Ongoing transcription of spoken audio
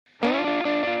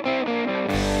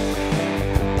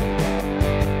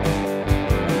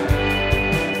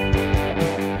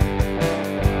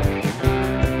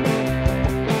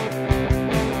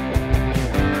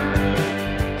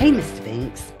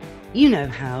know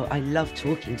how I love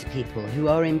talking to people who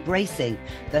are embracing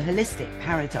the holistic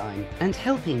paradigm and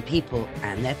helping people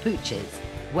and their pooches.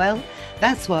 Well,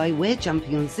 that's why we're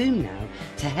jumping on Zoom now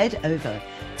to head over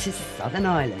to Southern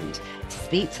Ireland to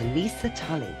speak to Lisa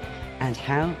Tully and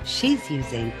how she's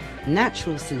using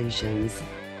natural solutions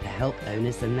to help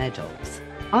owners and their dogs.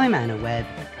 I'm Anna Webb.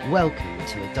 Welcome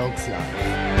to A Dog's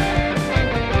Life.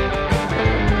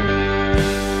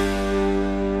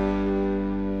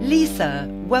 Lisa,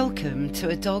 welcome to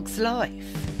A Dog's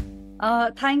Life.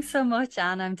 Thanks so much,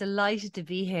 Anne. I'm delighted to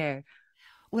be here.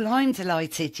 Well, I'm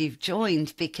delighted you've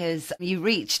joined because you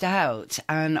reached out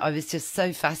and I was just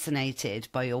so fascinated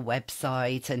by your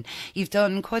website, and you've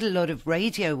done quite a lot of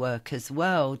radio work as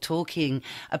well, talking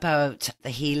about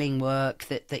the healing work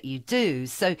that you do.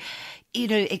 So,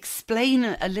 explain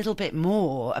a little bit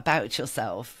more about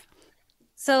yourself.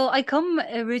 So I come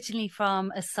originally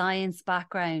from a science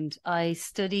background. I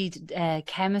studied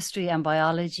chemistry and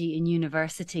biology in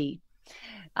university,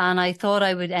 and I thought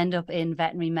I would end up in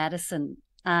veterinary medicine.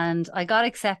 And I got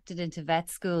accepted into vet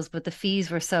schools, but the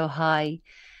fees were so high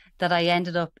that I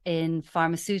ended up in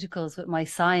pharmaceuticals with my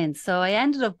science. So I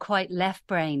ended up quite left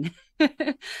brain.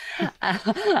 And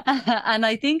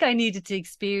I think I needed to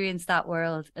experience that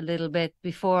world a little bit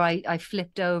before I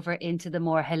flipped over into the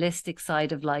more holistic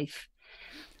side of life.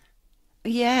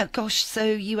 Yeah, gosh, so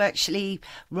you actually,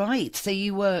 right, so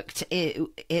you worked in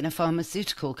a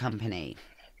pharmaceutical company.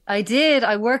 I did.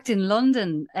 I worked in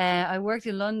London. I worked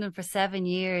in London for 7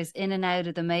 years, in and out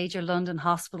of the major London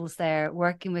hospitals there,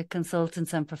 working with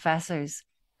consultants and professors.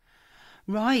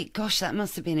 Right, gosh, that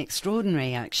must have been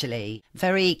extraordinary, actually.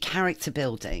 Very character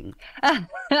building.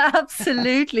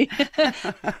 Absolutely.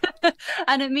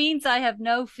 And it means I have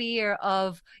no fear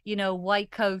of,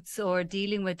 white coats or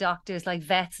dealing with doctors like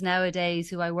vets nowadays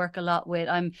who I work a lot with.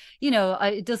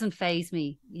 It doesn't faze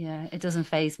me. Yeah, it doesn't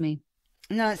faze me.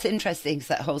 No, it's interesting because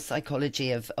that whole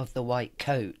psychology of the white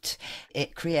coat,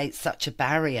 it creates such a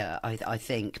barrier, I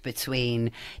think,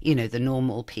 between, the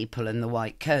normal people and the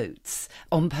white coats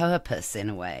on purpose in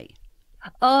a way.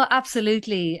 Oh,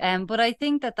 absolutely. But I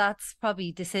think that that's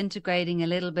probably disintegrating a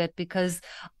little bit because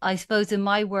I suppose in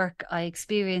my work, I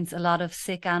experience a lot of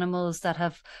sick animals that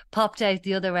have popped out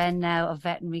the other end now of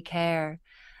veterinary care.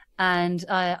 And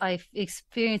I've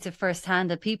experienced it firsthand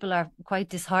that people are quite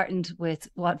disheartened with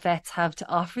what vets have to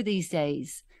offer these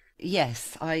days.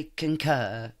 Yes, I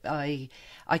concur. I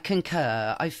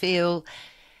concur. I feel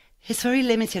it's very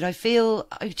limited. I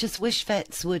just wish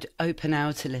vets would open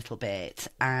out a little bit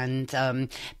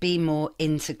and be more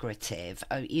integrative.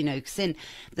 Because in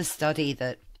the study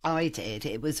that I did,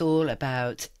 it was all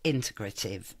about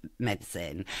integrative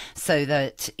medicine, so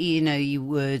that, you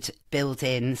would build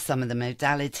in some of the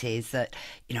modalities that,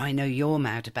 I know you're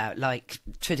mad about, like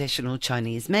traditional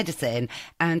Chinese medicine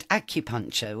and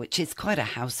acupuncture, which is quite a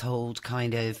household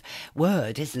kind of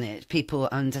word, isn't it? People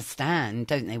understand,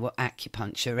 don't they, what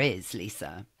acupuncture is,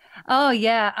 Lisa? Oh,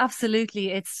 yeah,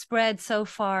 absolutely. It's spread so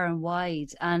far and wide,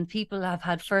 and people have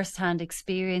had firsthand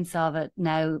experience of it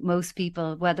now, most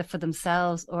people, whether for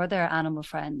themselves or their animal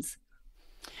friends.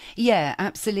 Yeah,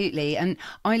 absolutely. And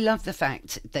I love the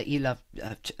fact that you love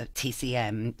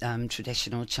TCM,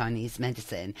 traditional Chinese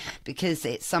medicine, because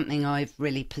it's something I've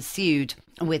really pursued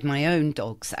with my own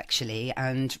dogs, actually,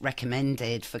 and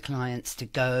recommended for clients to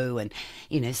go and,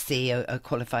 see a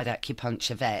qualified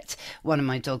acupuncture vet. One of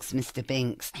my dogs, Mr.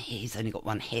 Binks, he's only got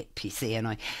one hip, you see, and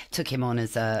I took him on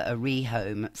as a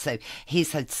rehome. So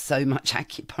he's had so much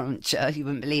acupuncture, you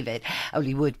wouldn't believe it. Oh,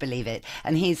 you would believe it.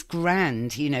 And he's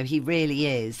grand, he really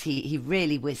is. He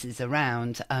really whizzes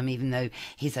around, even though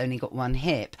he's only got one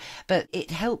hip. But it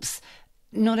helps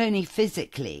not only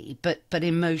physically, but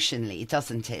emotionally,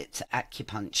 doesn't it?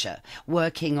 Acupuncture,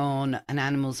 working on an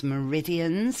animal's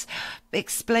meridians.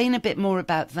 Explain a bit more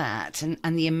about that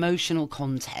and the emotional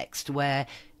context where,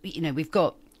 we've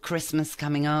got Christmas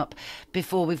coming up.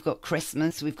 Before we've got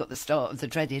Christmas, we've got the start of the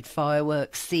dreaded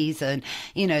fireworks season.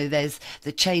 There's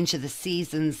the change of the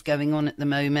seasons going on at the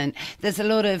moment. There's a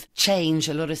lot of change,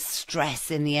 a lot of stress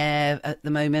in the air at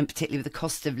the moment, particularly with the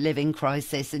cost of living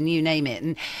crisis and you name it.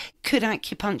 And could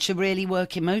acupuncture really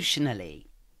work emotionally?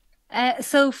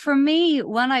 So for me,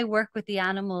 when I work with the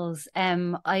animals,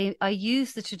 I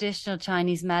use the traditional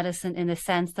Chinese medicine in the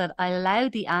sense that I allow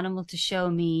the animal to show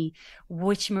me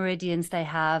which meridians they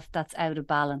have that's out of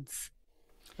balance.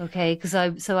 Okay, because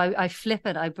I flip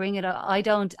it, I bring it up. I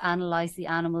don't analyze the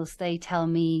animals; they tell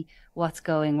me what's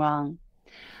going wrong.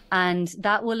 And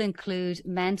that will include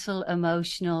mental,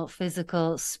 emotional,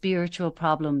 physical, spiritual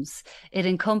problems. It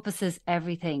encompasses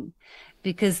everything.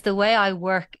 because the way I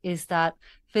work is that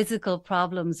physical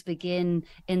problems begin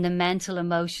in the mental,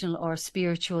 emotional, or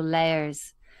spiritual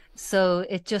layers. So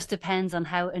it just depends on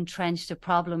how entrenched a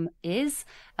problem is.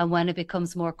 And when it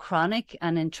becomes more chronic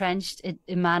and entrenched,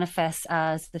 it manifests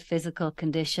as the physical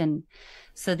condition.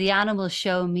 So the animals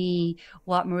show me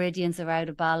what meridians are out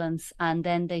of balance, and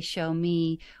then they show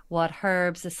me what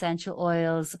herbs, essential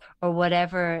oils, or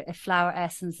whatever flower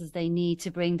essences they need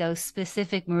to bring those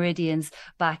specific meridians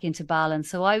back into balance.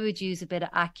 So I would use a bit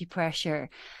of acupressure,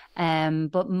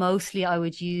 but mostly I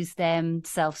would use them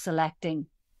self-selecting.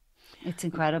 It's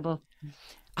incredible.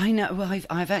 I know. Well,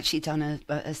 I've actually done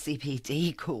a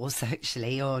CPD course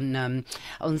actually on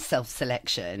self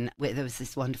selection. Where there was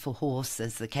this wonderful horse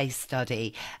as the case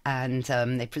study, and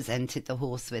they presented the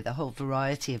horse with a whole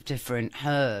variety of different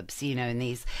herbs, you know, in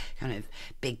these kind of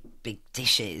big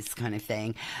dishes kind of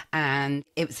thing, and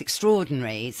it was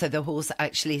extraordinary. So the horse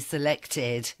actually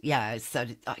selected, yeah. So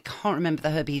I can't remember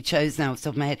the herb he chose now off the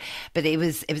top of my head, but it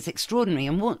was extraordinary.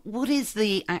 And what is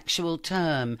the actual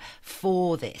term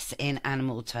for this in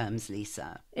animal terms,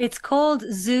 Lisa? It's called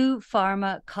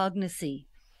zoopharmacognosy.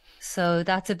 So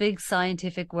that's a big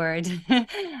scientific word.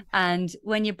 And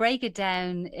when you break it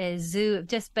down, zoo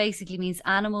just basically means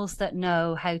animals that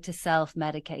know how to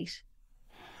self-medicate.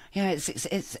 Yeah,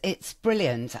 it's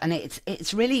brilliant, and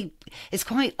it's really it's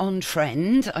quite on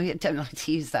trend. I don't like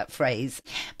to use that phrase,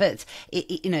 but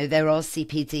you know, there are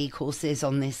CPD courses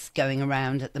on this going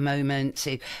around at the moment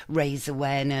to raise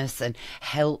awareness and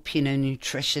help, you know,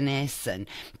 nutritionists and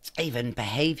even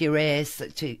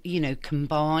behaviorists to, you know,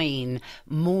 combine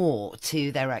more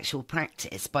to their actual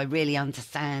practice by really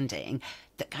understanding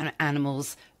that kind of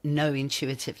animals know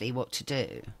intuitively what to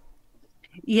do.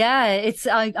 Yeah,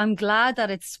 I'm glad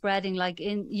that it's spreading. Like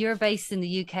you're based in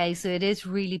the UK, so it is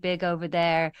really big over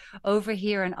there. Over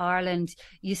here in Ireland,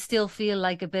 you still feel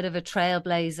like a bit of a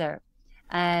trailblazer.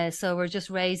 So we're just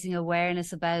raising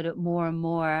awareness about it more and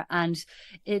more, and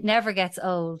it never gets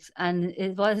old. And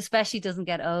what especially doesn't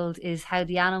get old is how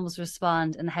the animals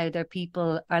respond and how their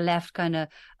people are left kind of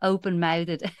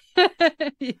open-mouthed.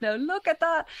 You know, look at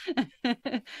that.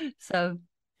 So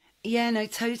Yeah, no,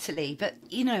 totally. But,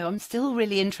 you know, I'm still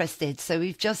really interested. So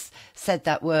we've just said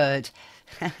that word,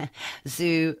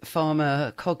 zoo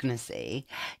pharmacognosy.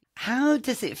 How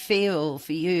does it feel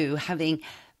for you having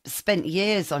spent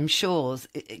years, I'm sure,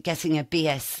 getting a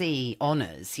BSc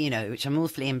honours, you know, which I'm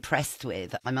awfully impressed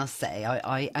with, I must say.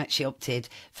 I actually opted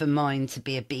for mine to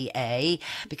be a BA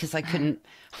because I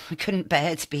couldn't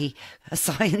bear to be a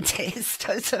scientist.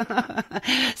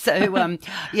 So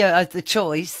yeah, I had the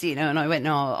choice, you know, and I went,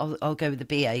 no, I'll go with the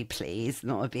BA, please,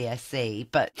 not a BSc.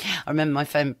 But I remember my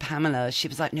friend Pamela, she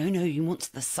was like, no, you want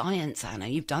the science, Anna.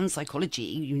 You've done psychology.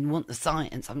 You want the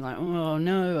science. I'm like, oh,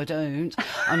 no, I don't.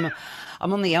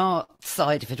 I'm on the art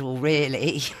side of it all,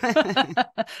 really.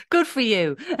 good for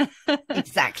you.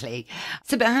 Exactly.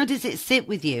 So, but how does it sit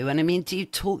with you? And I mean, do you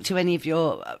talk to any of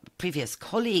your previous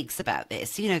colleagues about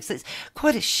this? You know, because it's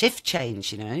quite a shift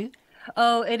change, you know?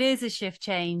 Oh, it is a shift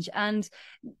change. And,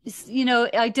 you know,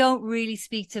 I don't really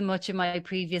speak to much of my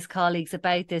previous colleagues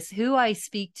about this. Who I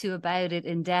speak to about it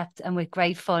in depth and with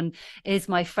great fun is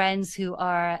my friends who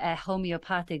are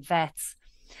homeopathic vets.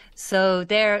 So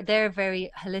they're very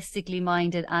holistically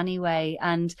minded anyway,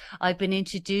 and I've been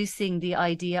introducing the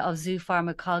idea of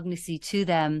zoopharmacognosy to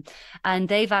them, and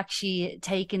they've actually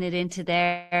taken it into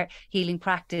their healing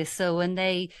practice. So when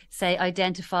they say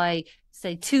identify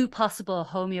say two possible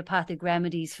homeopathic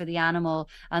remedies for the animal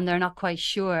and they're not quite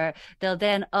sure, they'll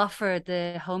then offer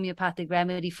the homeopathic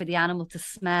remedy for the animal to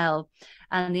smell,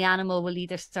 and the animal will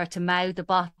either start to mouth the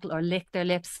bottle or lick their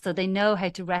lips, so they know how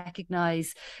to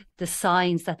recognize the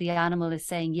signs that the animal is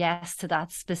saying yes to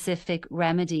that specific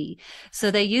remedy.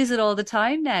 So they use it all the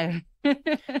time now.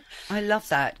 I love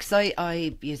that because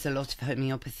I use a lot of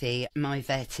homeopathy. My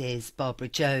vet is Barbara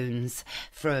Jones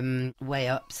from way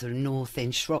up sort of north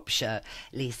in Shropshire,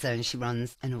 Lisa, and she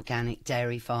runs an organic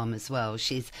dairy farm as well.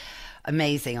 She's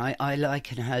amazing. I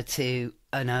liken her to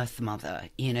an earth mother,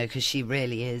 you know, because she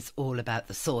really is all about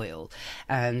the soil.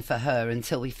 And for her,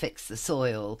 until we fix the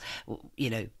soil, you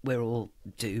know, we're all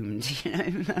doomed, you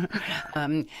know,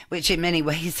 which in many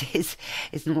ways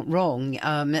is not wrong.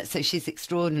 So she's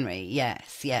extraordinary.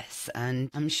 Yes.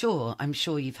 And I'm sure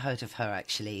you've heard of her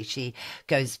actually. She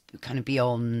goes kind of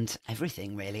beyond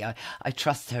everything really. I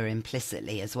trust her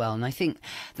implicitly as well. And I think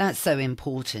that's so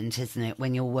important, isn't it?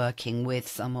 When you're working with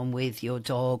someone, with your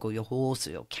dog or your horse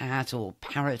or your cat or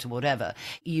parrot or whatever,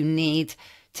 you need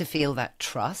to feel that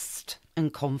trust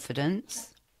and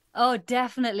confidence. Oh,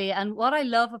 definitely. And what I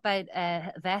love about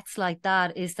vets like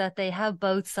that is that they have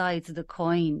both sides of the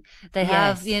coin. They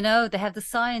have, Yes. they have the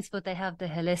science, but they have the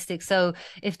holistic. So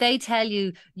if they tell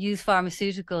you use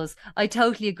pharmaceuticals, I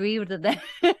totally agree with it then,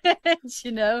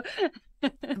 you know?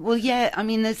 Well, yeah, I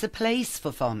mean, there's a place for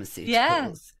Yeah.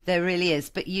 pharmaceuticals. There really is,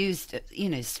 but used,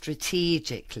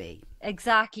 strategically.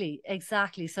 Exactly,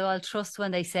 exactly. So I'll trust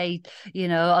when they say,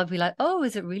 I'll be like, oh,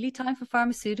 is it really time for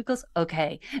pharmaceuticals?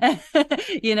 Okay.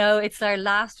 It's their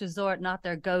last resort, not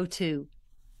their go-to.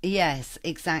 Yes,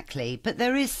 exactly. But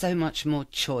there is so much more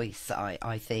choice,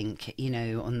 I think,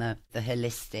 on the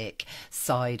holistic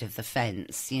side of the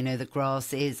fence. The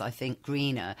grass is, I think,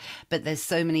 greener, but there's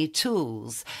so many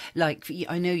tools. Like,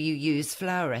 I know you use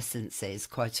flower essences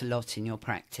quite a lot in your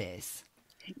practice.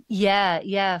 Yeah,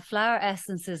 yeah. Flower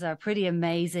essences are pretty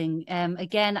amazing.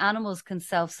 Again, animals can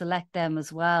self-select them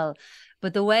as well.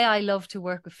 But the way I love to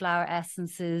work with flower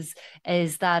essences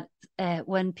is that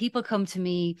when people come to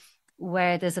me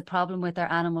where there's a problem with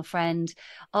their animal friend,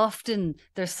 often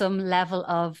there's some level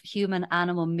of human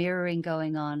animal mirroring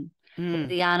going on, where Mm.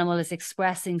 the animal is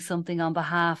expressing something on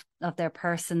behalf of their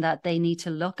person that they need to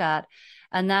look at.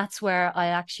 And that's where I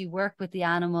actually work with the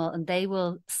animal, and they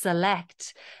will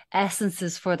select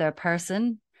essences for their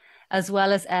person as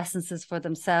well as essences for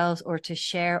themselves or to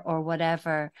share or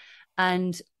whatever.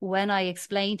 And when I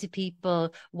explain to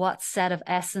people what set of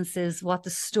essences, what the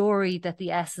story that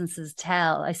the essences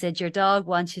tell, I said, your dog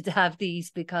wants you to have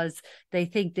these because they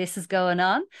think this is going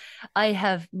on. I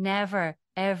have never,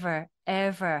 ever,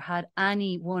 ever had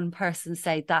any one person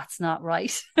say that's not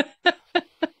right.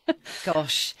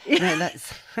 Gosh, no,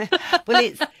 that's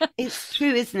well, it's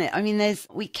true, isn't it? I mean,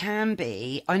 we can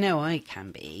be, I know I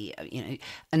can be,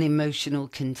 an emotional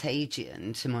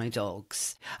contagion to my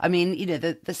dogs. I mean,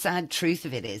 the sad truth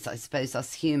of it is, I suppose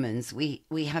us humans, we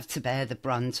have to bear the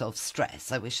brunt of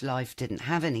stress. I wish life didn't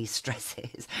have any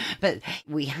stresses, but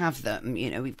we have them.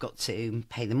 We've got to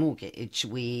pay the mortgage.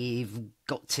 We've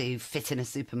got to fit in a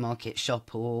supermarket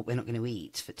shop, or we're not going to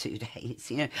eat for 2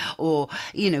 days, or,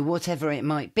 whatever it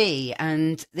might be.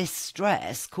 And this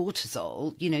stress,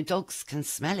 cortisol, dogs can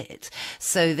smell it.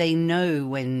 So they know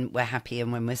when we're happy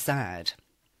and when we're sad.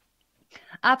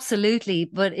 Absolutely,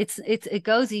 but it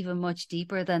goes even much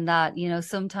deeper than that.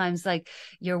 Sometimes like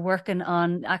you're working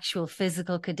on actual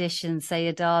physical conditions, say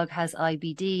a dog has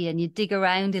IBD, and you dig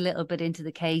around a little bit into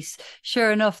the case.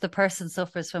 Sure enough, the person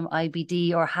suffers from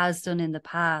IBD or has done in the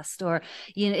past, or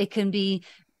it can be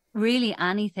really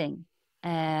anything.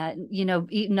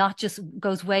 Not just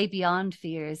goes way beyond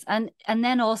fears. And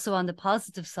then also on the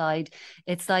positive side,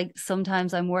 it's like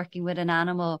sometimes I'm working with an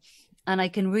animal and I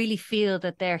can really feel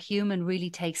that their human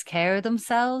really takes care of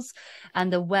themselves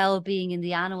and the well-being in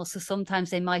the animal. So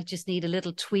sometimes they might just need a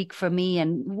little tweak for me,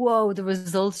 and whoa, the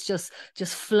results just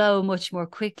flow much more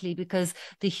quickly because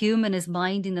the human is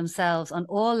minding themselves on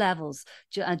all levels,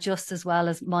 just as well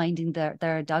as minding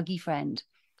their doggy friend.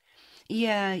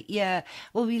 Yeah, yeah.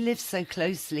 Well, we live so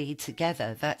closely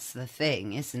together. That's the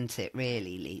thing, isn't it,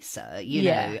 really, Lisa?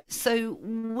 Yeah. So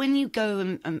when you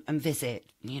go and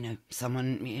visit,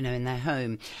 someone, in their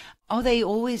home, are they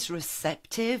always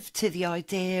receptive to the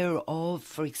idea of,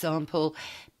 for example,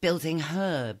 building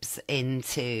herbs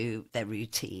into their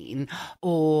routine?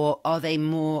 Or are they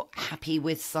more happy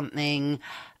with something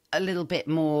a little bit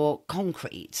more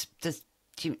concrete? Do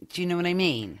you know what I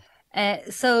mean?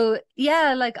 So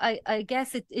yeah, like I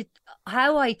guess it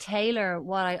how I tailor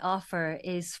what I offer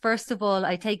is, first of all,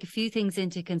 I take a few things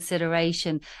into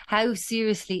consideration. How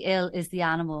seriously ill is the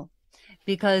animal?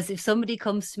 Because if somebody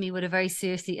comes to me with a very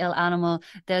seriously ill animal,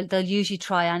 they'll usually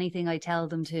try anything I tell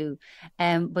them to.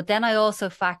 But then I also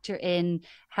factor in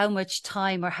how much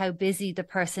time or how busy the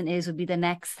person is would be the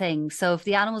next thing. So if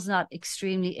the animal's not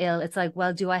extremely ill, it's like,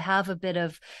 well, do I have a bit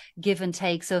of give and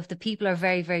take? So if the people are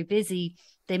very, very busy,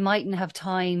 they mightn't have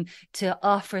time to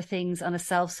offer things on a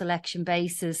self-selection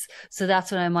basis. So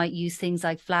that's when I might use things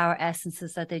like flower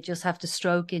essences that they just have to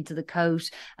stroke into the coat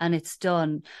and it's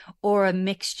done, or a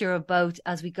mixture of both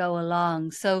as we go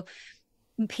along. So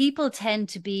people tend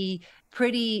to be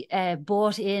pretty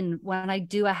bought in when I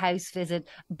do a house visit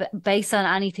based on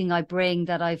anything I bring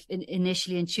that I've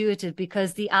initially intuited,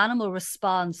 because the animal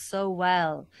responds so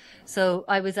well. So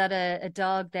I was at a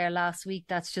dog there last week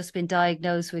that's just been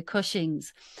diagnosed with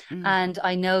Cushing's, Mm. and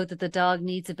I know that the dog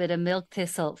needs a bit of milk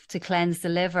thistle to cleanse the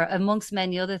liver, amongst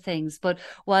many other things. But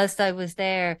whilst I was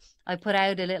there, I put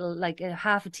out a little, like a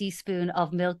half a teaspoon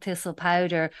of milk thistle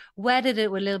powder, wetted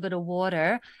it with a little bit of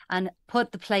water, and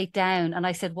put the plate down. And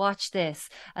I said, watch this. this.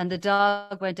 And the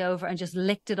dog went over and just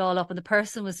licked it all up. And the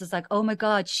person was just like, oh my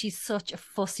God, she's such a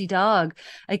fussy dog.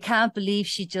 I can't believe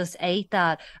she just ate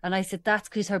that. And I said, that's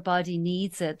because her body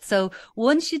needs it. So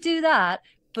once you do that,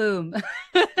 boom,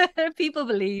 people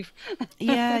believe.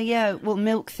 Yeah, yeah. Well,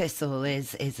 milk thistle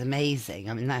is amazing.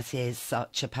 I mean, that is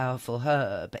such a powerful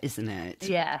herb, isn't it?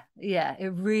 Yeah, yeah,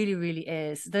 it really, really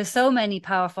is. There's so many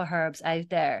powerful herbs out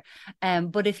there.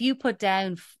 But if you put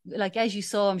down, like as you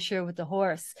saw, I'm sure with the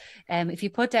horse, if you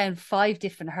put down 5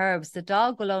 different herbs, the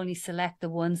dog will only select the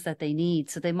ones that they need.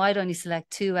 So they might only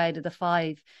select 2 out of the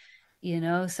 5, you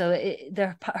know. So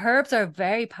their herbs are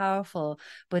very powerful,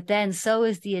 but then so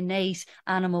is the innate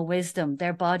animal wisdom,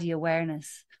 their body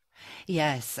awareness.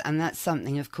 Yes, and that's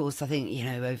something, of course, I think,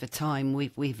 over time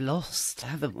we've lost,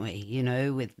 haven't we?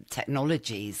 With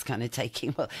technologies kind of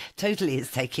taking, well, totally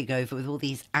is taking over with all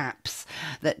these apps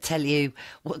that tell you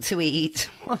what to eat.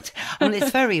 I mean,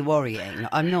 it's very worrying.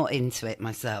 I'm not into it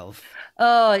myself.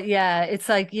 Oh, yeah. It's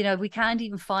like, we can't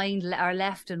even find our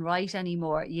left and right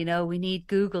anymore. We need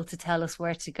Google to tell us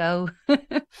where to go.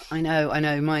 I know, I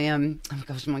know. Oh my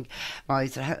gosh, my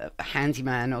sort of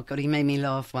handyman, oh God, he made me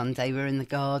laugh one day. We were in the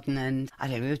garden and I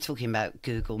don't know, we were talking about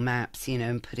Google Maps,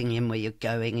 and putting in where you're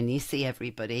going, and you see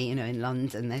everybody, in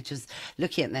London, they're just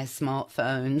looking at their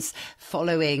smartphones,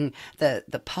 following the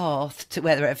path to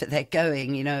wherever they're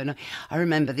going, and I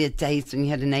remember the days when you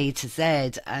had an A to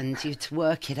Z and you had to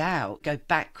work it out, go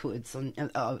backwards on,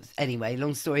 anyway,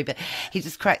 long story, but he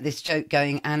just cracked this joke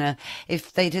going, Anna,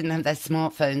 if they didn't have their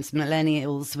smartphones,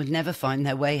 millennials would never find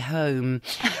their way home.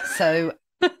 So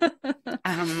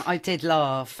I did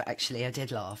laugh, actually. I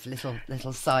did laugh.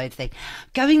 Little side thing.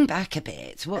 Going back a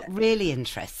bit, what really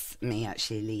interests me,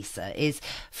 actually, Lisa, is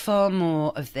far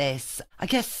more of this, I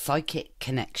guess, psychic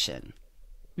connection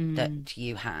that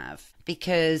you have.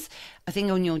 Because I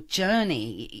think on your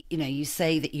journey, you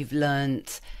say that you've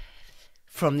learnt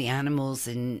from the animals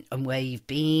and where you've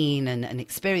been and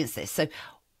experienced this. So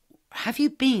have you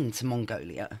been to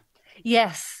Mongolia?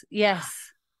 Yes, yes.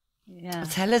 Yeah.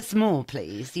 Tell us more,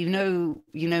 please. You know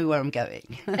where I'm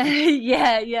going.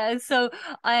 Yeah, yeah. So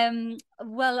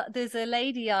well, there's a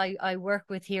lady I work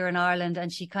with here in Ireland,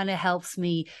 and she kind of helps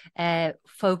me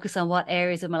focus on what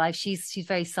areas of my life. She's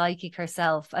very psychic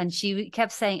herself, and she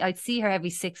kept saying I'd see her every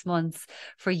 6 months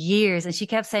for years, and she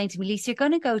kept saying to me, Lisa, you're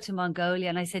going to go to Mongolia.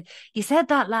 And I said, you said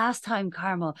that last time,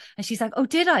 Carmel. And she's like, oh,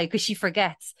 did I? Because she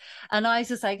forgets. And I was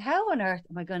just like, how on earth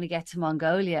am I going to get to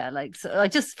Mongolia? Like, so I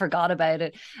just forgot about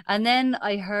it. And then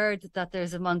I heard that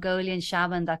there's a Mongolian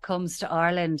shaman that comes to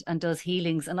Ireland and does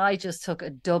healings, and I just took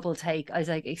a double take. I was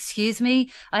like, excuse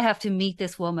me, I have to meet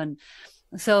this woman.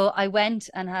 So I went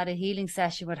and had a healing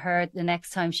session with her the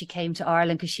next time she came to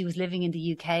Ireland, because she was living in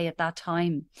the UK at that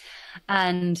time.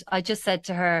 And I just said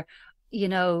to her, I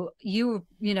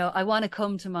want to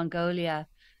come to Mongolia.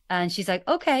 And she's like,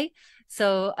 okay.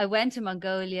 So I went to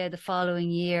Mongolia the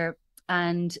following year,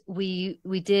 and we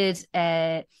did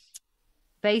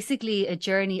basically a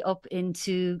journey up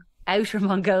into outer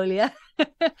Mongolia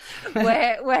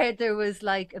where there was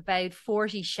like about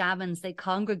 40 shamans. They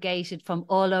congregated from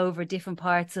all over different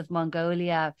parts of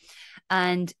Mongolia,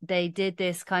 and they did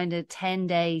this kind of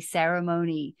 10-day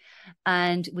ceremony,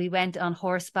 and we went on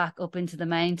horseback up into the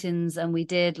mountains, and we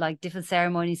did like different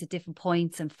ceremonies at different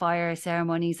points and fire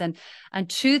ceremonies, and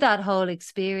through that whole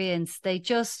experience they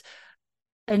just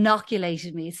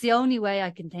inoculated me. It's the only way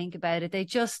I can think about it. They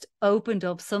just opened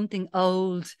up something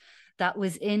old that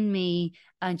was in me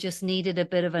and just needed a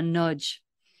bit of a nudge.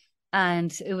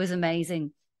 And it was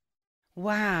amazing.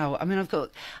 Wow. I mean, I've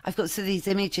got so these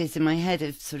images in my head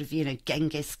of sort of,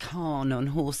 Genghis Khan on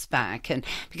horseback, and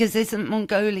because isn't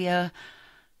Mongolia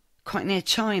quite near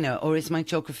China, or is my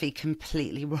geography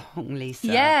completely wrong, Lisa?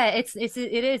 Yeah, it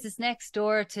is. It's next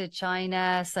door to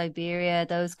China, Siberia,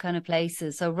 those kind of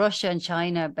places. So Russia and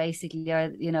China basically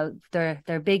are,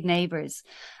 they're big neighbors.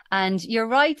 And you're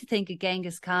right to think of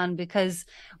Genghis Khan, because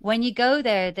when you go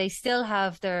there, they still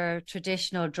have their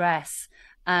traditional dress,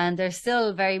 and they're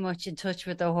still very much in touch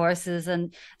with their horses,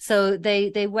 and so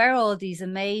they wear all these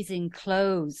amazing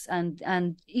clothes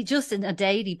and just in a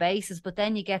daily basis. But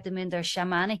then you get them in their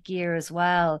shamanic gear as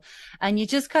well, and you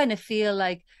just kind of feel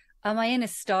like, am I in a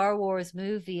Star Wars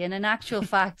movie? And in actual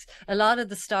fact, a lot of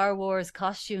the Star Wars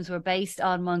costumes were based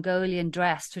on Mongolian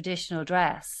dress, traditional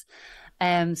dress.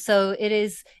 So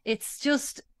it's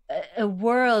just a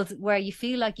world where you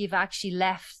feel like you've actually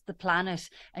left the planet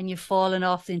and you've fallen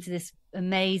off into this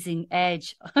amazing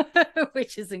edge,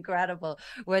 which is incredible,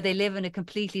 where they live in a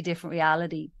completely different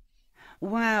reality.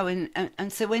 Wow.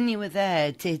 And so when you were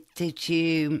there, did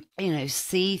you,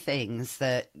 see things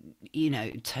that,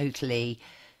 totally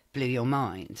blew your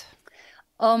mind?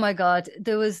 Oh my God.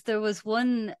 There was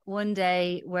one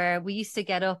day where we used to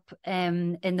get up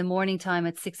in the morning time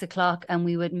at 6 o'clock, and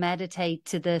we would meditate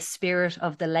to the spirit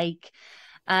of the lake.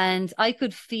 And I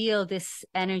could feel this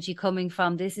energy coming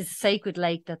from this is a sacred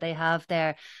lake that they have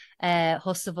there,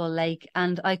 Hustaville Lake.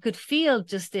 And I could feel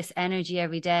just this energy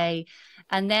every day.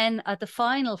 And then at the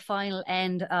final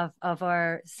end of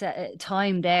our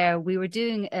time there, we were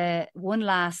doing one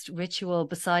last ritual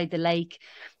beside the lake,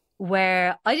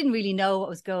 where I didn't really know what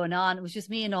was going on. It was just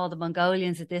me and all the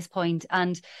Mongolians at this point.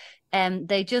 And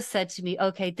they just said to me,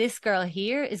 okay, this girl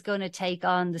here is going to take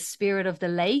on the spirit of the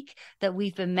lake that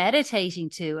we've been meditating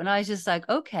to. And I was just like,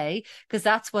 okay, because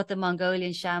that's what the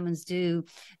Mongolian shamans do.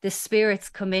 The spirits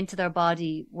come into their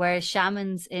body, whereas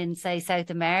shamans in, say, South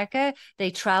America, they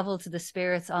travel to the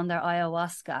spirits on their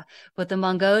ayahuasca. But the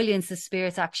Mongolians, the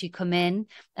spirits actually come in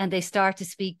and they start to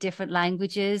speak different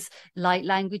languages, light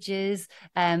languages.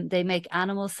 They make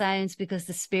animal sounds because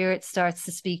the spirit starts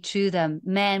to speak through them.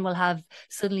 Men will have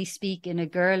suddenly speak in a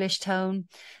girlish tone.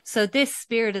 So this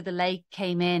spirit of the lake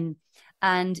came in,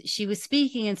 and she was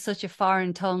speaking in such a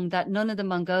foreign tongue that none of the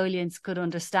Mongolians could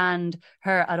understand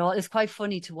her at all. It's quite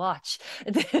funny to watch.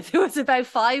 There was about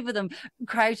 5 of them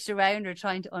crouched around her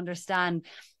trying to understand.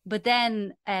 But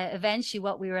then eventually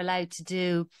what we were allowed to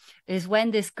do is,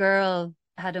 when this girl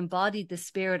had embodied the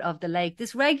spirit of the lake,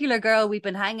 this regular girl we've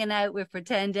been hanging out with for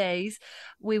 10 days,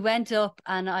 we went up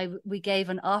and we gave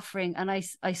an offering. And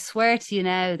I swear to you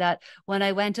now that when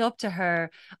I went up to her,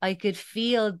 I could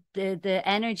feel the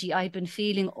energy I'd been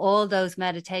feeling all those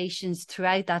meditations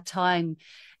throughout that time.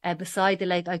 Beside the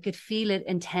lake, I could feel it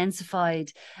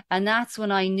intensified. And that's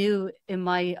when I knew, in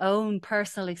my own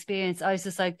personal experience, I was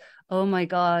just like, oh my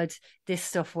God, this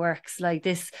stuff works. Like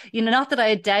this, not that I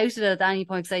had doubted it at any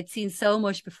point, because I'd seen so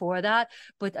much before that.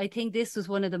 But I think this was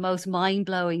one of the most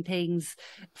mind-blowing things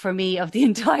for me of the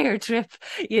entire trip.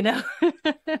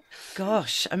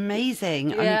 Gosh, amazing.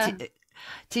 Yeah.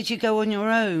 Did you go on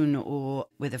your own or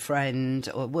with a friend,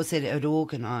 or was it an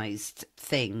organized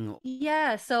thing?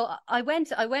 Yeah, so I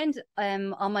went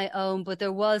on my own, but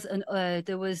there was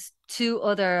 2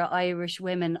 other Irish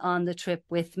women on the trip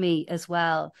with me as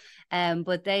well.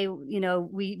 But they,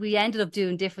 we ended up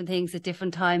doing different things at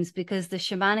different times, because the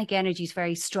shamanic energy is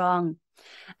very strong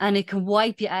and it can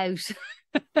wipe you out.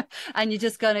 And you're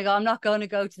just going to go, I'm not going to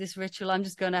go to this ritual, I'm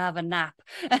just going to have a nap.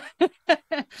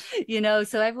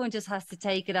 So everyone just has to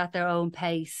take it at their own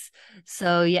pace.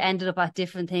 So you ended up at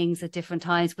different things at different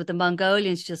times, but the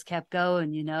Mongolians just kept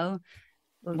going,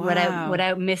 without Wow.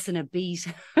 without missing a beat.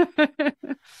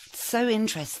 So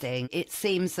interesting. It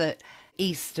seems that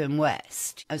East and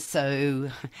West are so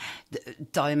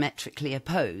diametrically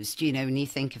opposed. When you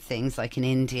think of things like in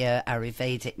India,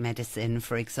 Ayurvedic medicine,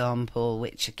 for example,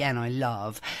 which again I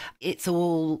love, it's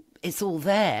all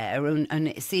there, and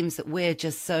it seems that we're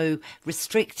just so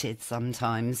restricted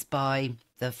sometimes by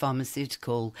the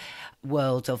pharmaceutical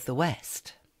world of the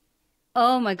West.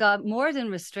 Oh my God, more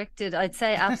than restricted, I'd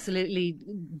say absolutely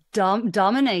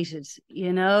dominated.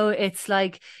 It's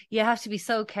like you have to be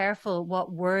so careful what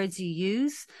words you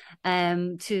use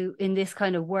to in this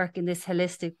kind of work, in this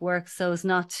holistic work, so as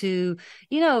not to,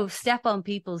 step on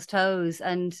people's toes,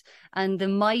 and the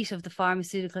might of the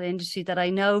pharmaceutical industry that I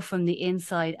know from the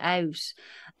inside out.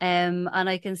 And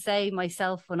I can say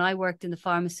myself, when I worked in the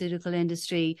pharmaceutical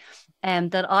industry,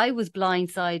 that I was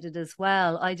blindsided as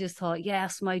well. I just thought,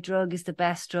 yes, my drug is the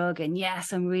best drug, and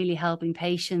yes, I'm really helping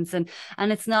patients. And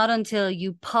it's not until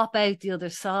you pop out the other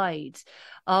side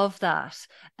of that,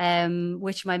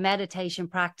 which my meditation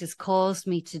practice caused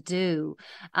me to do.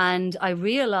 And I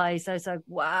realized, I was like,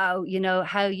 wow,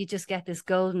 how you just get this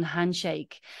golden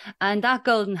handshake. And that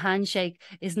golden handshake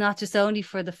is not just only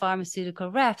for the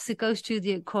pharmaceutical reps, it goes through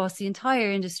across the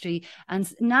entire industry.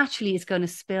 And naturally, it's going to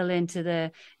spill into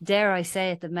the, dare I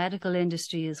say it, the medical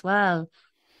industry as well.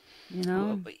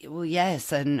 Well,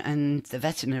 yes, and the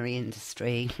veterinary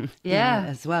industry, Yeah.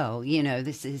 as well.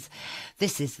 This is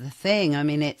the thing. I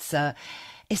mean, it's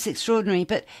extraordinary,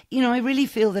 but I really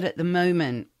feel that at the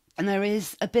moment, and there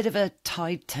is a bit of a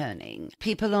tide turning.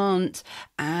 People aren't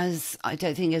I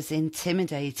don't think, as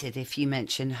intimidated if you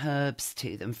mention herbs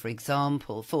to them, for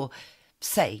example, for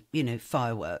say,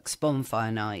 fireworks,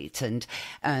 bonfire night,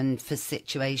 and for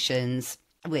situations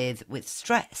with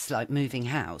stress like moving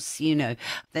house.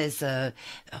 There's a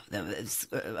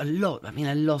lot,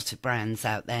 a lot of brands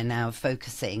out there now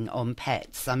focusing on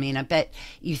pets. I bet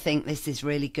you think this is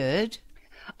really good.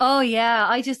 Oh yeah,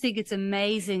 I just think it's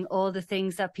amazing all the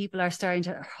things that people are starting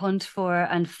to hunt for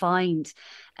and find.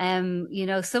 Some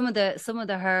of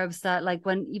the herbs that, like,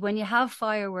 when you have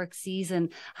fireworks season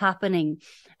happening,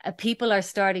 people are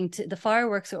starting to the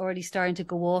fireworks are already starting to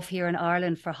go off here in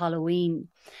Ireland for Halloween.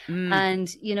 Mm.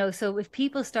 And so if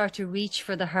people start to reach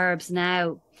for the herbs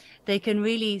now, they can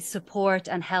really support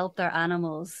and help their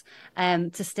animals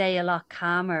to stay a lot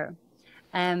calmer.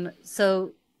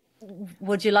 So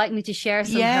would you like me to share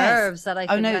some Yes. herbs that I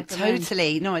Oh, could no, recommend?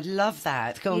 totally. No, I'd love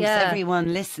that. Go on, 'cause Yeah.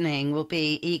 everyone listening will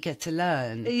be eager to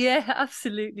learn. Yeah,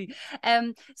 absolutely.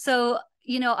 So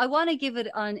I want to give it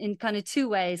on in kind of two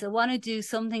ways. I want to do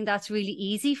something that's really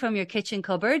easy from your kitchen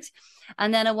cupboard,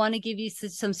 and then I want to give you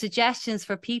some suggestions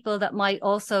for people that might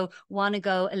also want to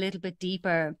go a little bit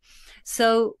deeper.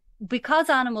 So, because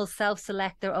animals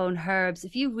self-select their own herbs,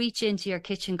 if you reach into your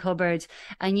kitchen cupboard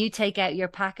and you take out your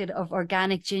packet of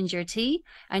organic ginger tea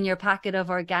and your packet of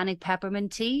organic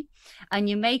peppermint tea, and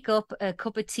you make up a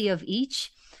cup of tea of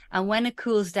each, and when it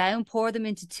cools down, pour them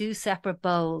into two separate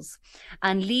bowls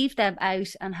and leave them out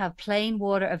and have plain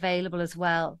water available as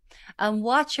well. And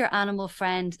watch your animal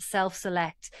friend self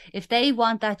select. If they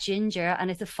want that ginger and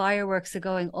if the fireworks are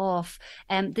going off,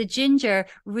 the ginger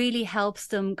really helps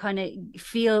them kind of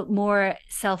feel more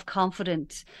self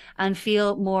confident and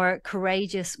feel more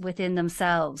courageous within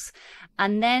themselves.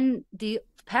 And then the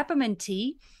peppermint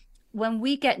tea, when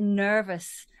we get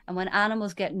nervous and when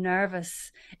animals get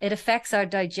nervous, it affects our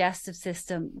digestive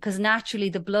system because naturally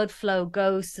the blood flow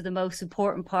goes to the most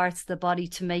important parts of the body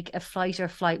to make a fight or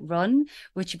flight run,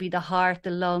 which would be the heart,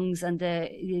 the lungs, and the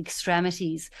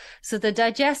extremities. So the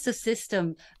digestive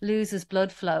system loses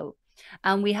blood flow.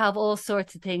 And we have all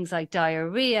sorts of things like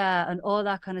diarrhea and all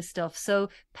that kind of stuff. So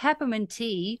peppermint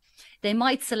tea, they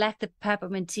might select the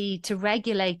peppermint tea to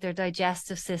regulate their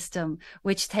digestive system,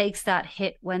 which takes that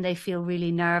hit when they feel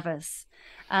really nervous.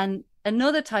 And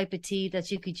another type of tea that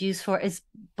you could use for is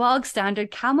bog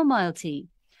standard chamomile tea.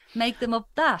 Make them up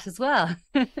that as well.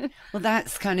 Well,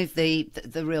 that's kind of the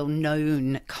real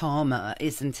known karma,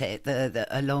 isn't it? The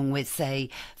along with, say,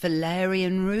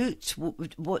 valerian root.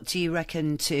 What do you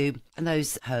reckon to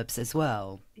those herbs as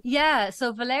well? Yeah,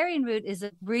 so valerian root is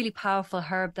a really powerful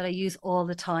herb that I use all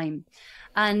the time.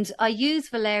 And I use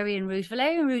valerian root.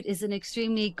 Valerian root is an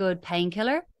extremely good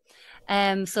painkiller.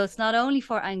 So it's not only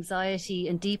for anxiety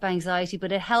and deep anxiety,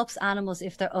 but it helps animals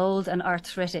if they're old and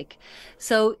arthritic.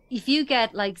 So if you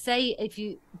get, like, say, if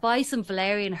you buy some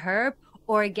valerian herb,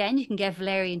 or again, you can get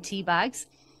valerian tea bags.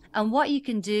 And what you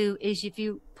can do is if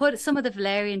you put some of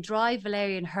the dry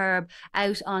valerian herb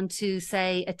out onto,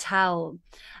 say, a towel,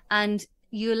 and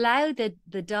you allow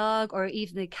the dog or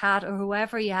even the cat or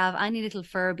whoever you have, any little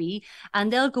Furby, and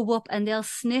they'll go up and they'll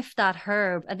sniff that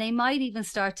herb and they might even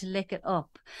start to lick it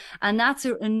up. And that's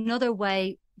another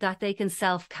way that they can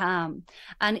self calm.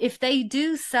 And if they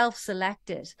do self select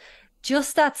it,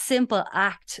 just that simple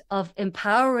act of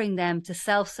empowering them to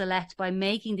self select by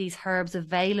making these herbs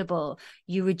available,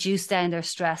 you reduce down their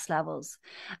stress levels.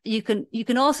 You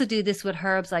can also do this with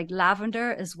herbs like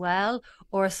lavender as well,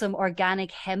 or some organic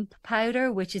hemp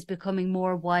powder, which is becoming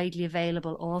more widely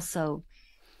available also.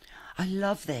 I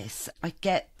love this. I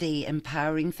get the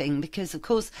empowering thing because, of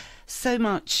course, so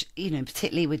much,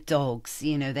 particularly with dogs,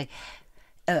 they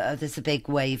there's a big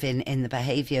wave in the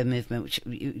behaviour movement, which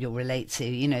you'll relate to.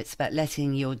 It's about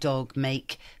letting your dog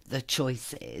make the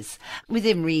choices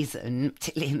within reason,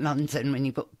 particularly in London when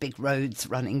you've got big roads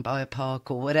running by a park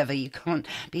or whatever. You can't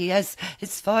be, yes,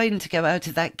 it's fine to go out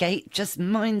of that gate, just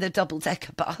mind the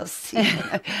double-decker bus.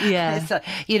 Yeah. So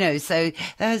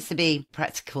there has to be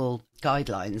practical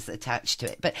guidelines attached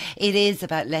to it, but it is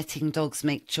about letting dogs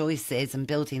make choices and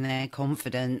building their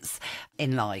confidence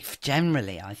in life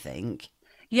generally, I think.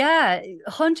 Yeah,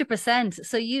 100%.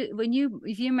 So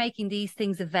if you're making these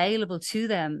things available to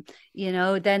them,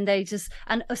 then they just,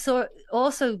 and so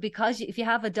also because if you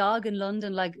have a dog in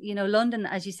London, like, London,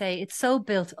 as you say, it's so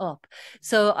built up.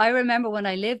 So I remember when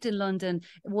I lived in London,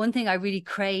 one thing I really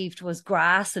craved was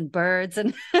grass and birds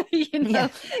and, Yeah.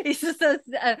 it's just,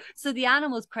 so the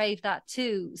animals crave that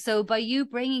too. So by you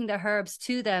bringing the herbs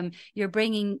to them, you're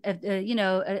bringing,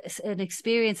 an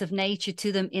experience of nature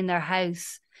to them in their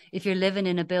house if you're living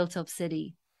in a built up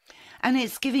city. And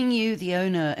it's giving you the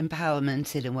owner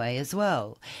empowerment in a way as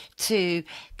well to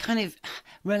kind of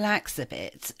relax a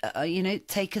bit,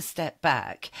 take a step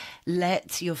back,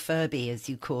 let your Furby, as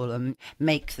you call them,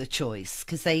 make the choice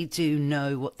because they do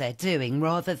know what they're doing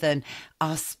rather than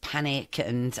us panic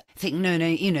and think, no,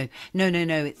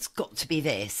 no, it's got to be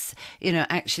this,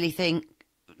 actually think,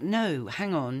 no,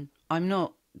 hang on, I'm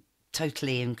not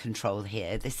totally in control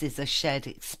here. This is a shared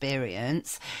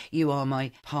experience. You are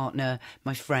my partner,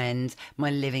 my friend,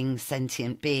 my living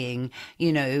sentient being,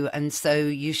 and so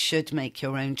you should make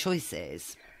your own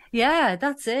choices. Yeah,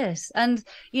 that's it. And,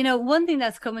 one thing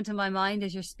that's coming to my mind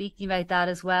as you're speaking about that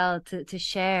as well to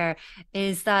share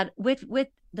is that with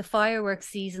the fireworks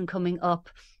season coming up,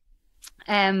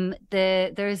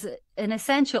 there's an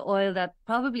essential oil that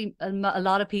probably a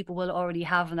lot of people will already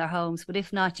have in their homes, but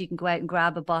if not, you can go out and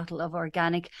grab a bottle of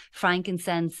organic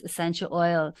frankincense essential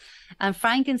oil. And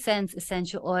frankincense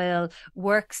essential oil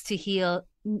works to heal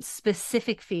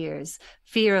specific fears: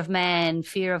 fear of men,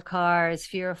 fear of cars,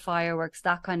 fear of fireworks,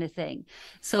 that kind of thing.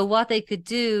 So what they could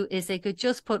do is they could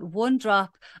just put 1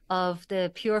 drop of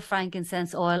the pure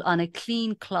frankincense oil on a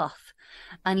clean cloth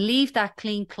and leave that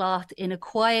clean cloth in a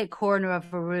quiet corner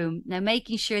of a room. Now,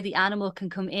 making sure the animal can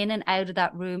come in and out of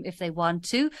that room if they want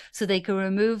to, so they can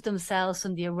remove themselves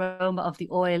from the aroma of the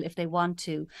oil if they want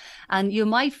to. And you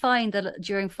might find that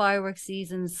during fireworks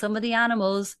season, some of the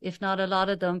animals, if not a lot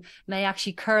of them, may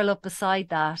actually curl up beside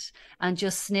that and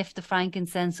just sniff the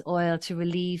frankincense oil to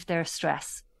relieve their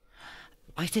stress.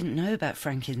 I didn't know about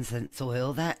frankincense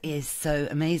oil. That is so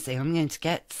amazing. I'm going to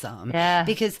get some. Yeah.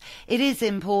 Because it is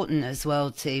important as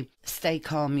well to stay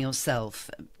calm yourself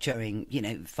during,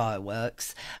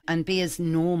 fireworks, and be as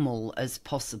normal as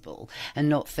possible and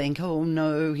not think, oh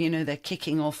no, they're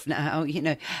kicking off now,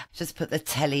 just put the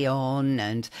telly on.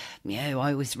 And, I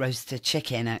always roast a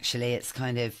chicken, actually. It's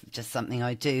kind of just something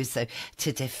I do. So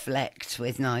to deflect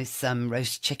with nice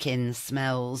roast chicken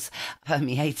smells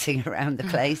permeating around the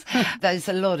place, there's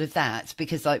a lot of that,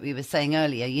 because like we were saying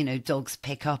earlier, dogs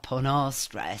pick up on our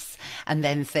stress and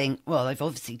then think, well, I've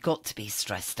obviously got to be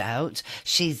stressed out.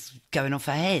 She's going off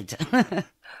her head.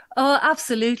 Oh,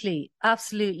 absolutely.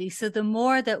 Absolutely. So the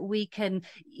more that we can,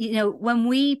 when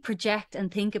we project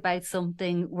and think about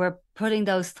something, we're putting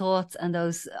those thoughts and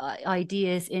those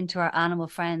ideas into our animal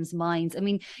friends' minds. I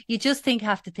mean, you just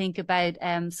have to think about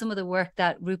some of the work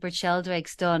that Rupert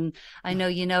Sheldrake's done. I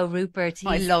know Rupert.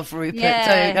 I love Rupert.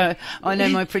 Yeah. So I know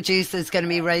my producer's going to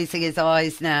be raising his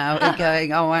eyes now and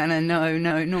going, oh, Anna, no,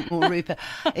 not more Rupert.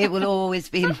 It will always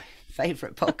be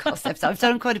favourite podcast episode. I've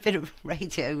done quite a bit of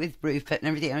radio with Rupert and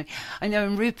everything. I know,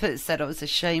 and Rupert said I was a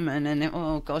shaman, and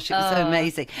oh gosh, it was so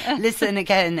amazing. Listen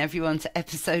again, everyone, to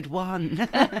episode 1.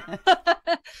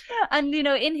 And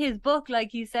in his book,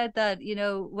 like he said that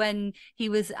when he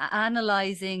was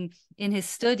analysing in his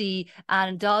study,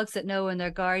 and dogs that know when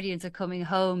their guardians are coming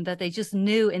home, that they just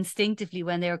knew instinctively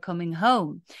when they were coming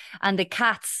home. And the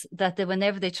cats, that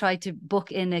whenever they tried to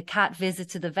book in a cat visit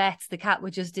to the vets, the cat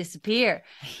would just disappear.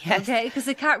 Yes. Okay, because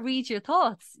the cat reads your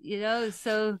thoughts,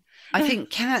 so I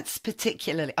think cats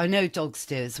particularly, I know dogs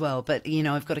do as well, but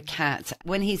I've got a cat.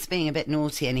 When he's being a bit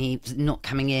naughty and he's not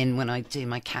coming in when I do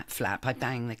my cat flap, I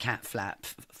bang the cat flap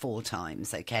 4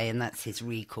 times, okay, and that's his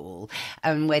recall.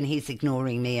 And when he's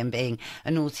ignoring me and being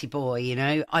a naughty boy,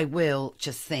 I will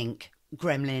just think,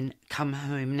 Gremlin, come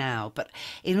home now. But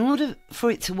in order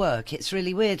for it to work, it's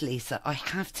really weird, Lisa, I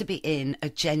have to be in a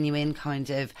genuine kind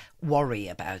of worry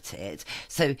about it.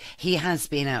 So he has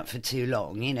been out for too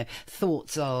long.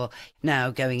 Thoughts are now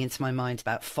going into my mind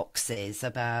about foxes,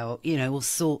 about, all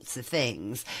sorts of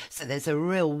things. So there's a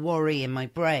real worry in my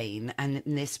brain, and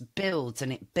this builds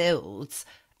and it builds,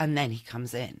 and then he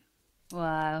comes in.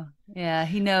 Wow. Yeah,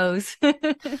 he knows. I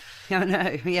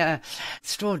know. Yeah.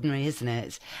 Extraordinary, isn't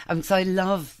it? So I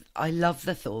love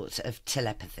the thought of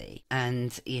telepathy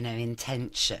and,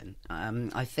 intention.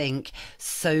 I think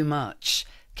so much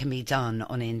can be done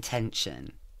on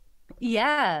intention.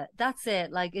 Yeah, that's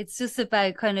it. Like, it's just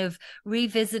about kind of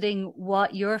revisiting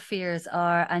what your fears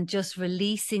are and just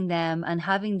releasing them and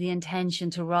having the intention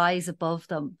to rise above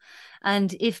them.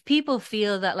 And if people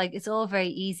feel that, like, it's all very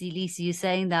easy, Lisa, you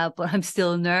saying that, but I'm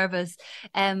still nervous,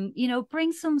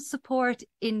 bring some support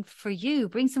in for you,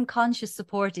 bring some conscious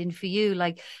support in for you.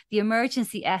 Like, the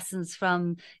emergency essence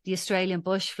from the Australian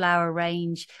bush flower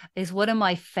range is one of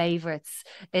my favorites.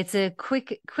 It's a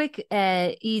quick,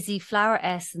 easy flower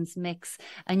essence mix,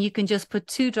 and you can just put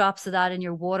 2 drops of that in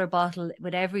your water bottle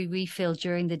with every refill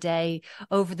during the day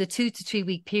over the 2 to 3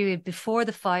 week period before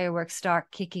the fireworks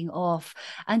start kicking off,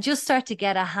 and just start to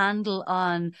get a handle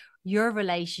on your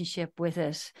relationship with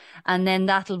it. And then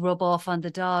that'll rub off on the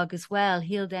dog as well.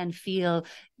 He'll then feel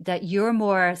that you're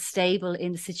more stable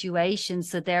in the situation,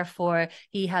 so therefore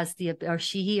he or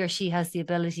she has the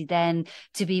ability then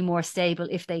to be more stable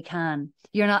if they can.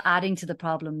 You're not adding to the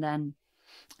problem then.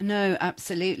 No,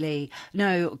 absolutely.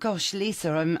 No, gosh,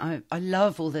 Lisa, I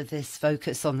love all of this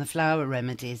focus on the flower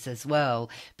remedies as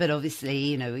well. But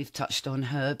obviously, we've touched on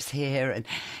herbs here and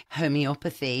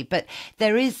homeopathy, but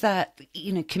there is that,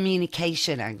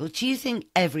 communication angle. Do you think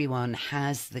everyone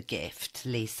has the gift,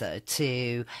 Lisa,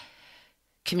 to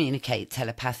communicate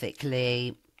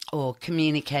telepathically or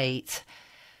communicate,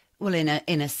 well, in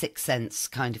a sixth sense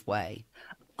kind of way?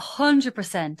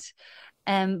 100%.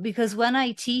 Because when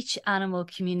I teach animal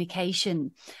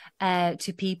communication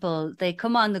to people, they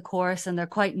come on the course and they're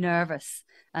quite nervous.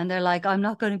 And they're like, I'm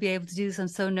not going to be able to do this. I'm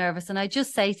so nervous. And I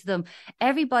just say to them,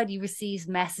 everybody receives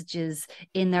messages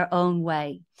in their own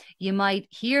way. You might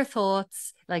hear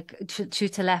thoughts like through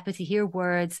telepathy, hear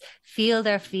words, feel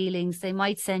their feelings. They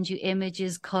might send you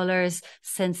images, colors,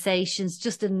 sensations,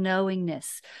 just a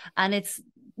knowingness. And it's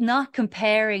not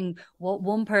comparing what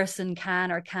one person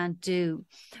can or can't do,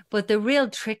 but the real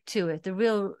trick to it, the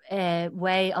real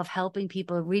way of helping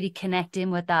people really connect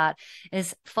in with that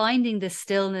is finding the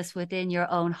stillness within your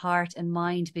own heart and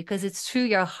mind, because it's through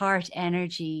your heart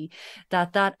energy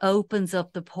that opens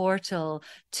up the portal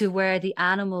to where the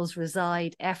animals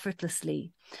reside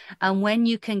effortlessly. And when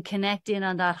you can connect in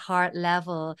on that heart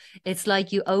level, it's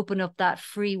like you open up that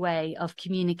freeway of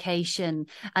communication,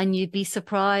 and you'd be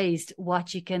surprised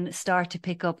what you can start to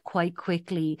pick up quite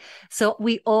quickly. So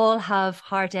we all have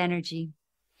heart energy.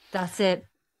 That's it.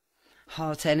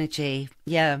 Heart energy.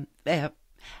 Yeah. Yeah.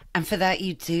 And for that,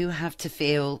 you do have to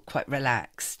feel quite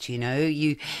relaxed.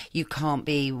 You can't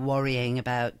be worrying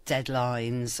about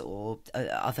deadlines or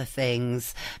other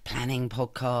things, planning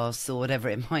podcasts or whatever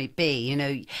it might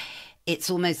be. It's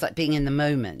almost like being in the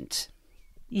moment.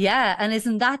 Yeah. And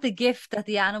isn't that the gift that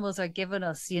the animals are giving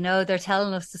us? They're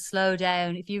telling us to slow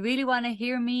down. If you really want to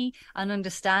hear me and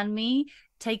understand me,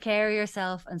 take care of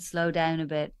yourself and slow down a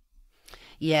bit.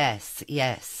 Yes,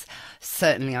 yes,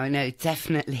 certainly. I know,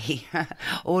 definitely.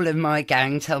 All of my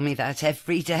gang tell me that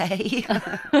every day.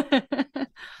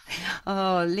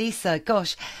 Oh, Lisa,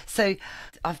 gosh. So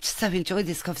I've so enjoyed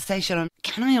this conversation.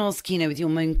 Can I ask, with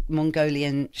your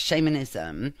Mongolian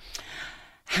shamanism,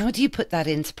 how do you put that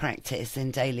into practice in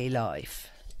daily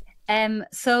life?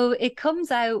 So it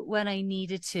comes out when I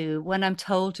need it to, when I'm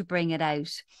told to bring it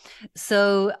out.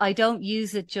 So I don't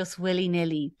use it just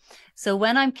willy-nilly. So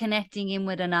when I'm connecting in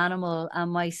with an animal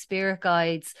and my spirit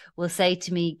guides will say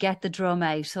to me, get the drum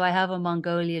out. So I have a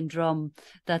Mongolian drum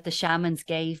that the shamans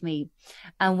gave me.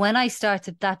 And when I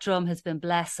started, that drum has been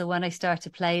blessed. So when I start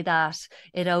to play that,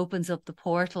 it opens up the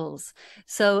portals.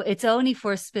 So it's only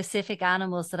for specific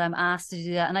animals that I'm asked to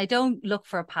do that. And I don't look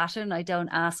for a pattern. I don't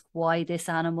ask why this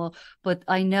animal, but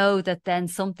I know that then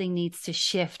something needs to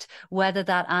shift, whether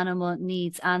that animal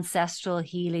needs ancestral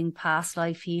healing, past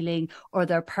life healing, or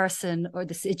their person, or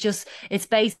this. It's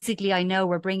basically, I know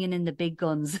we're bringing in the big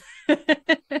guns.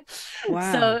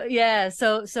 Wow. So yeah,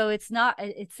 so it's not,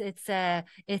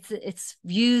 it's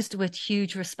used with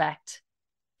huge respect,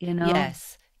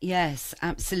 Yes. Yes,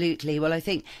 absolutely. Well, I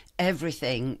think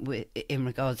everything in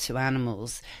regard to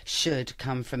animals should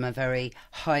come from a very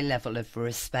high level of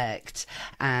respect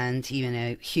and,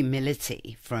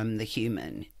 humility from the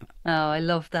human. Oh, I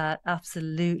love that.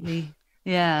 Absolutely.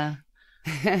 Yeah.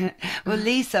 Well,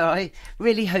 Lisa, I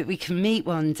really hope we can meet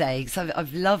one day because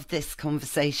I've loved this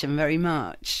conversation very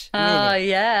much. Oh,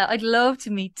 Really. yeah. I'd love to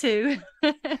meet too.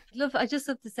 I just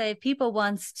have to say, if people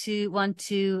want to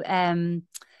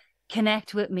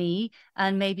connect with me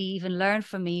and maybe even learn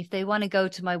from me, if they want to go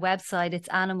to my website, it's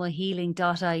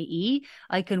animalhealing.ie.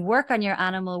 I can work on your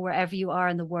animal wherever you are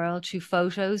in the world through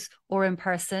photos or in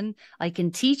person. I can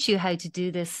teach you how to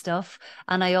do this stuff.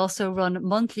 And I also run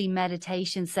monthly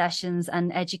meditation sessions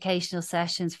and educational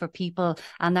sessions for people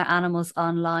and their animals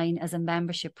online as a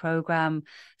membership program.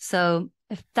 So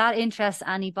if that interests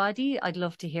anybody, I'd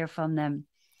love to hear from them.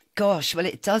 Gosh, well,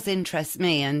 it does interest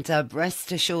me, and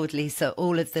rest assured, Lisa,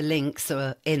 all of the links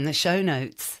are in the show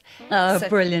notes. Oh, so,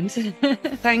 brilliant.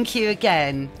 Thank you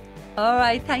again. All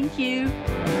right, thank you.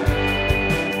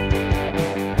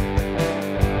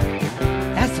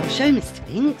 That's our show, Mr.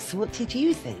 Binks. What did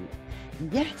you think?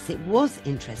 Yes, it was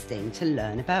interesting to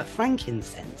learn about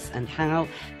frankincense and how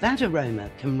that aroma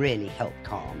can really help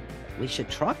calm. We should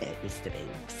try it, Mr.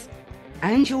 Binks.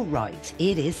 And you're right,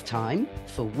 it is time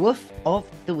for Woof of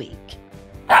the Week.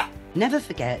 Never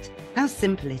forget how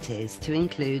simple it is to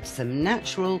include some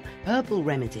natural herbal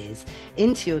remedies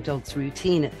into your dog's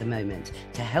routine at the moment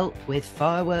to help with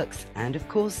fireworks and, of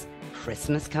course,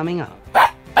 Christmas coming up.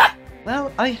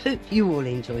 Well, I hope you all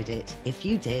enjoyed it. If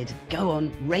you did, go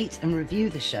on, rate and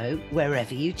review the show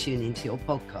wherever you tune into your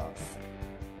podcasts.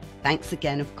 Thanks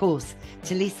again, of course,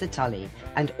 to Lisa Tully,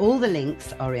 and all the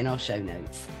links are in our show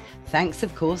notes. Thanks,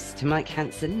 of course, to Mike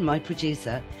Hanson, my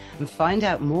producer, and find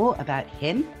out more about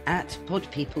him at Pod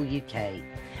People UK.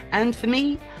 And for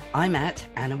me, I'm at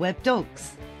Anna Webb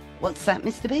Dogs. What's that,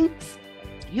 Mr. Binks?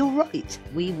 You're right,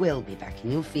 we will be back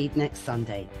in your feed next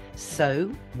Sunday. So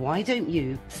why don't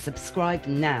you subscribe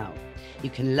now? You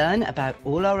can learn about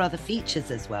all our other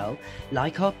features as well,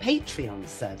 like our Patreon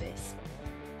service.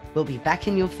 We'll be back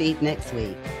in your feed next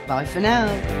week. Bye for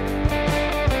now.